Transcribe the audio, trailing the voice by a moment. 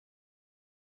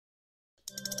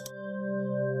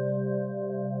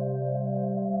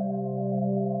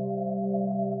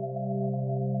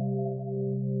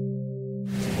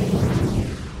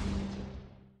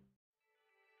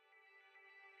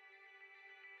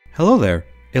Hello there!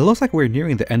 It looks like we're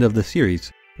nearing the end of the series.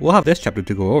 We'll have this chapter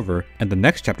to go over, and the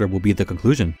next chapter will be the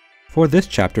conclusion. For this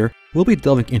chapter, we'll be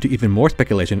delving into even more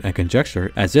speculation and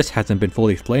conjecture, as this hasn't been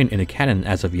fully explained in a canon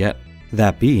as of yet.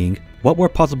 That being, what were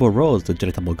possible roles the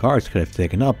Jedi Temple Guards could have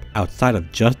taken up outside of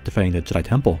just defending the Jedi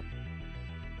Temple?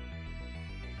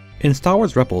 In Star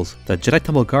Wars Rebels, the Jedi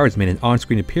Temple Guards made an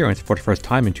on-screen appearance for the first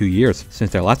time in 2 years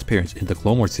since their last appearance in the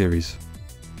Clone Wars series.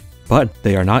 But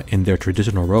they are not in their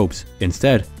traditional robes.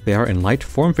 Instead, they are in light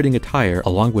form-fitting attire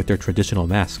along with their traditional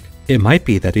mask. It might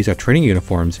be that these are training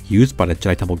uniforms used by the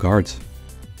Jedi Temple Guards.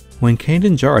 When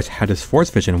Kanan Jarrus had his Force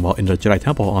vision while in the Jedi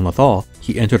Temple on Lothal,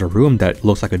 he entered a room that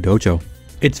looks like a dojo.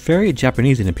 It's very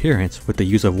Japanese in appearance with the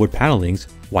use of wood panelings,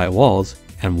 white walls,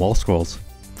 and wall scrolls.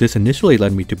 This initially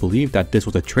led me to believe that this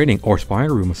was a training or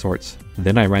sparring room of sorts.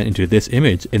 Then I ran into this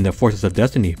image in the Forces of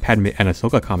Destiny Padme and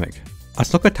Ahsoka comic.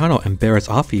 Ahsoka Tano and Barriss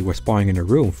Offee were sparring in a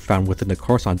room found within the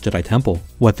Coruscant Jedi Temple.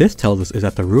 What this tells us is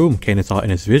that the room Kanan saw in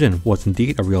his vision was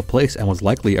indeed a real place and was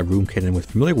likely a room Kanan was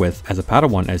familiar with as a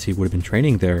Padawan, as he would have been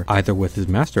training there either with his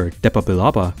master Depa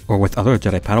Billaba or with other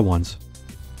Jedi Padawans.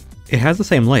 It has the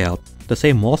same layout, the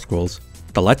same wall scrolls,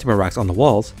 the lightsaber racks on the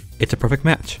walls. It's a perfect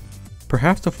match.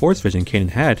 Perhaps the Force vision Kanan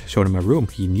had showed him a room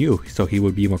he knew so he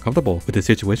would be more comfortable with the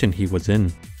situation he was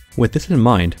in. With this in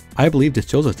mind, I believe this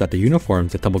shows us that the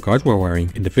uniforms the Temple Guards were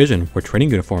wearing in the vision were training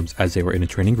uniforms as they were in a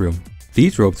training room.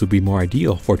 These robes would be more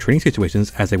ideal for training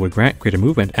situations as they would grant greater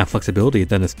movement and flexibility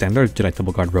than the standard Jedi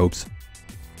Temple Guard robes.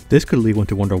 This could lead one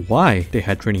to wonder why they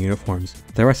had training uniforms.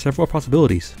 There are several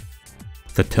possibilities.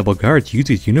 The Temple Guards use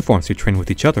these uniforms to train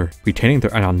with each other, retaining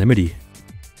their anonymity.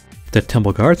 The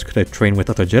Temple Guards could have trained with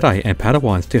other Jedi and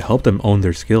Padawans to help them own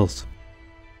their skills.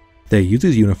 They use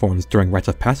these uniforms during rites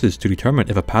of passage to determine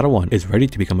if a Padawan is ready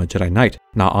to become a Jedi Knight,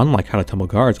 not unlike how the Temple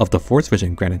Guards of the Force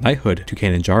vision granted knighthood to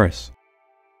Kanan Jarrus.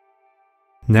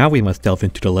 Now we must delve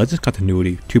into the Legends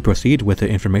continuity to proceed with the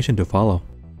information to follow.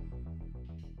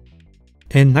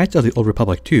 In Knights of the Old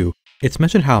Republic 2, it's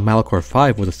mentioned how Malachor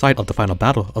 5 was the site of the final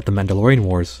battle of the Mandalorian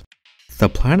Wars. The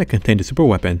planet contained a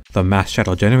superweapon, the Mass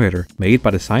Shadow Generator, made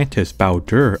by the scientist Bao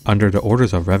Dur under the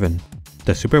orders of Revan.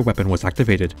 The superweapon was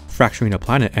activated, fracturing the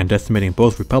planet and decimating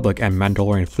both Republic and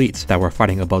Mandalorian fleets that were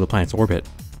fighting above the planet's orbit.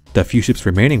 The few ships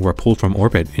remaining were pulled from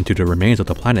orbit into the remains of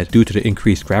the planet due to the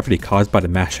increased gravity caused by the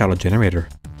Mass Shadow Generator.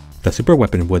 The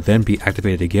superweapon would then be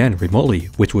activated again remotely,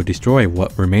 which would destroy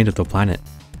what remained of the planet.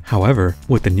 However,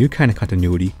 with the new canon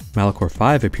continuity, Malachor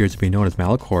 5 appears to be known as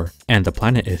Malachor, and the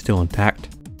planet is still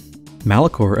intact.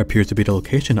 Malachor appears to be the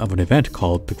location of an event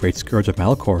called the Great Scourge of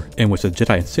Malachor, in which the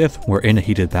Jedi and Sith were in a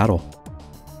heated battle.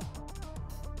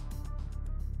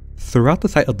 Throughout the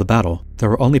site of the battle, there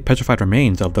were only petrified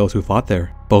remains of those who fought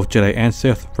there. Both Jedi and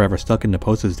Sith forever stuck in the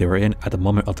poses they were in at the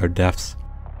moment of their deaths.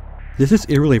 This is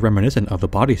eerily reminiscent of the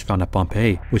bodies found at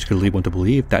Pompeii, which could lead one to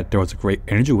believe that there was a great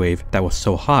energy wave that was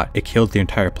so hot it killed the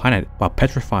entire planet while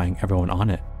petrifying everyone on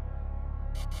it.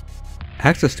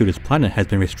 Access to this planet has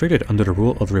been restricted under the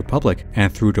rule of the Republic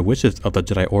and through the wishes of the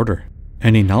Jedi Order.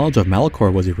 Any knowledge of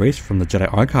Malachor was erased from the Jedi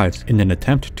archives in an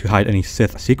attempt to hide any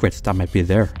Sith secrets that might be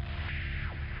there.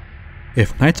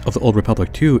 If Knights of the Old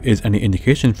Republic 2 is any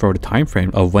indication for the time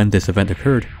frame of when this event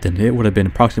occurred, then it would have been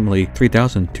approximately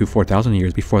 3,000 to 4,000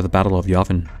 years before the Battle of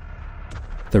Yavin.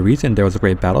 The reason there was a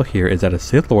great battle here is that a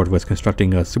Sith Lord was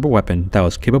constructing a superweapon that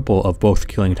was capable of both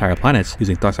killing entire planets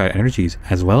using dark-side energies,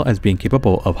 as well as being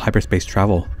capable of hyperspace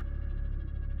travel.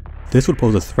 This would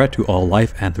pose a threat to all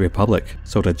life and the Republic,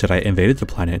 so the Jedi invaded the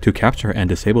planet to capture and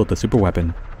disable the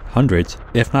superweapon. Hundreds,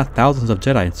 if not thousands of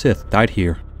Jedi and Sith died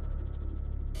here.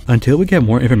 Until we get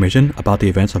more information about the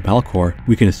events of Malachor,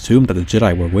 we can assume that the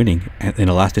Jedi were winning, and in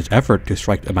a last-ditch effort to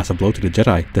strike a massive blow to the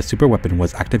Jedi, the superweapon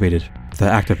was activated. The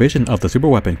activation of the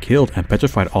superweapon killed and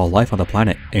petrified all life on the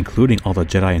planet, including all the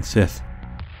Jedi and Sith.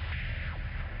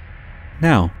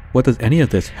 Now, what does any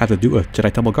of this have to do with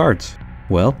Jedi Temple Guards?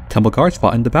 Well, Temple Guards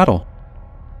fought in the battle.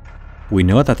 We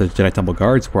know that the Jedi Temple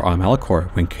Guards were on Malachor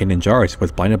when Kanan Jarrus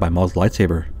was blinded by Maul's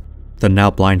lightsaber. The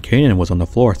now blind Kanan was on the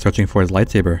floor searching for his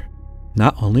lightsaber.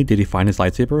 Not only did he find his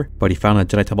lightsaber, but he found a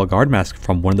Jedi Temple Guard mask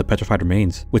from one of the petrified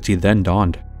remains, which he then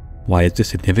donned. Why is this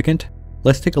significant?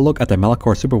 Let's take a look at the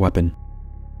Malachor superweapon.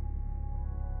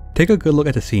 Take a good look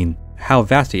at the scene, how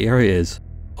vast the area is,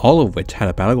 all of which had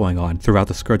a battle going on throughout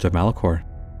the Scourge of Malachor.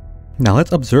 Now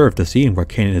let's observe the scene where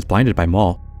Kanan is blinded by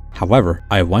Maul. However,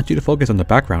 I want you to focus on the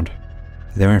background.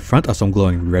 They're in front of some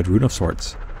glowing red rune of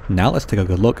sorts. Now let's take a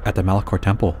good look at the Malachor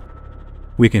Temple.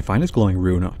 We can find this glowing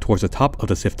rune towards the top of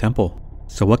the Sith Temple.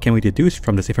 So what can we deduce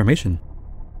from this information?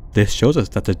 This shows us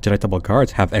that the Jedi Temple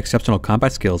Guards have exceptional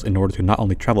combat skills in order to not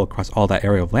only travel across all that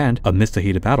area of land amidst a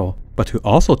heated battle, but to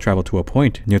also travel to a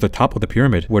point near the top of the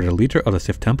pyramid where the leader of the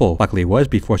Sith Temple likely was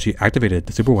before she activated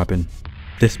the super weapon.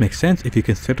 This makes sense if you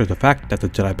consider the fact that the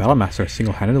Jedi Battlemaster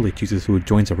single-handedly chooses who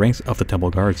joins the ranks of the Temple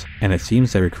Guards, and it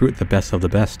seems they recruit the best of the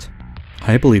best.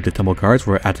 I believe the Temple Guards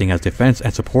were acting as defense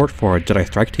and support for a Jedi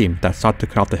strike team that sought to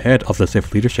cut off the head of the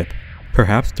Sith leadership.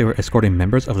 Perhaps they were escorting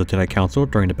members of the Jedi Council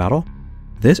during the battle?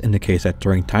 This indicates that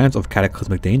during times of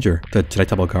cataclysmic danger, the Jedi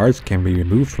Temple Guards can be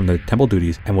removed from their temple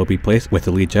duties and will be placed with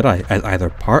the lead Jedi as either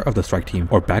part of the strike team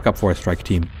or backup for a strike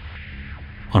team.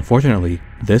 Unfortunately,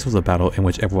 this was a battle in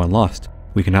which everyone lost.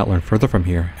 We cannot learn further from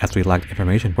here as we lacked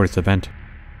information for this event.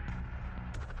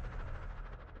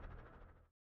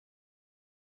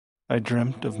 I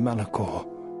dreamt of Malachor.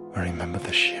 I remember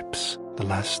the ships, the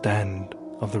last stand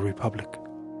of the Republic,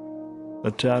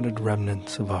 the tattered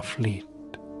remnants of our fleet,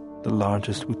 the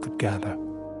largest we could gather,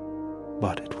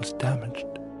 but it was damaged,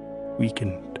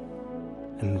 weakened,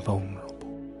 and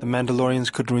vulnerable. The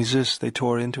Mandalorians couldn't resist. They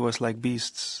tore into us like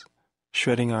beasts,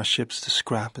 shredding our ships to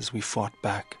scrap as we fought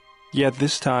back. Yet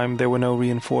this time there were no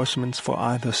reinforcements for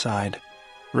either side.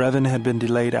 Revan had been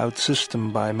delayed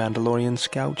out-system by Mandalorian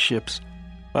scout ships.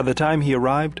 By the time he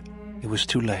arrived, it was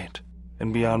too late,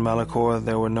 and beyond Malachor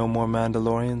there were no more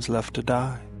Mandalorians left to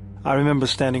die. I remember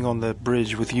standing on the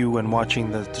bridge with you and watching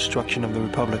the destruction of the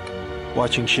Republic,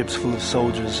 watching ships full of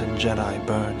soldiers and Jedi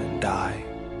burn and die.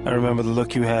 I remember the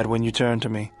look you had when you turned to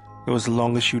me. It was the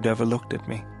longest you'd ever looked at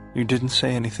me. You didn't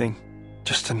say anything,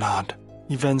 just a nod.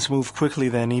 Events moved quickly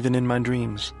then, even in my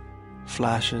dreams.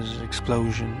 Flashes,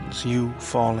 explosions, you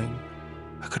falling.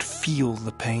 I could feel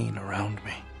the pain around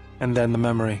me. And then the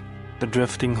memory, the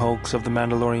drifting hulks of the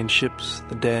Mandalorian ships,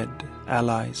 the dead,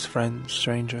 allies, friends,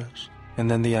 strangers. And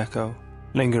then the echo,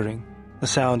 lingering, the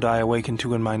sound I awakened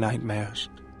to in my nightmares.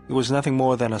 It was nothing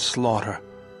more than a slaughter,